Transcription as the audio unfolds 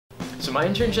So my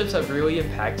internships have really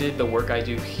impacted the work I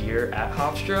do here at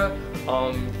Hofstra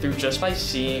through just by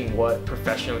seeing what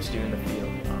professionals do in the field.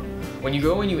 When you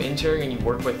go and you intern and you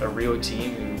work with a real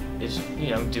team who is,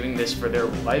 doing this for their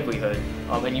livelihood,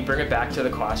 and you bring it back to the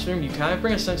classroom, you kind of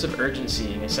bring a sense of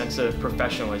urgency and a sense of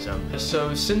professionalism.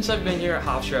 So since I've been here at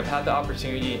Hofstra, I've had the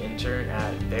opportunity to intern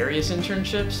at various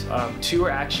internships. 2 are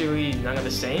actually none of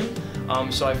the same.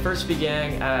 So I first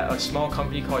began at a small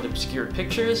company called Obscured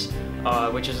Pictures,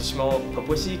 which is a small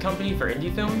publicity company for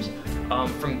indie films.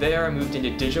 From there, I moved into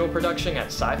digital production at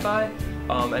SyFy.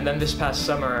 And then this past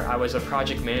summer, I was a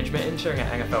project management intern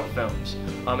at NFL Films.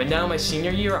 And now in my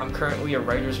senior year, I'm currently a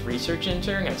writer's research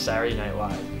intern at Saturday Night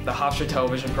Live. The Hofstra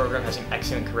television program has an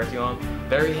excellent curriculum,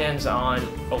 very hands-on,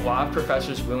 a lot of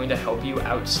professors willing to help you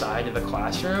outside of the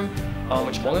classroom,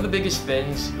 which one of the biggest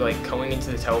things like going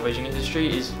into the television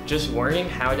industry is just learning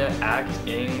how to act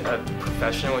in a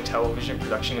professional television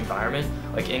production environment,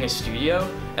 like in a studio,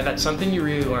 and that's something you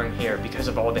really learn here because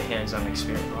of all the hands-on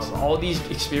experience. All these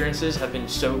experiences have been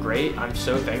so great, I'm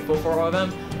so thankful for all of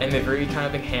them, and they've really kind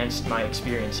of enhanced my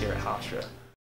experience here at Hofstra.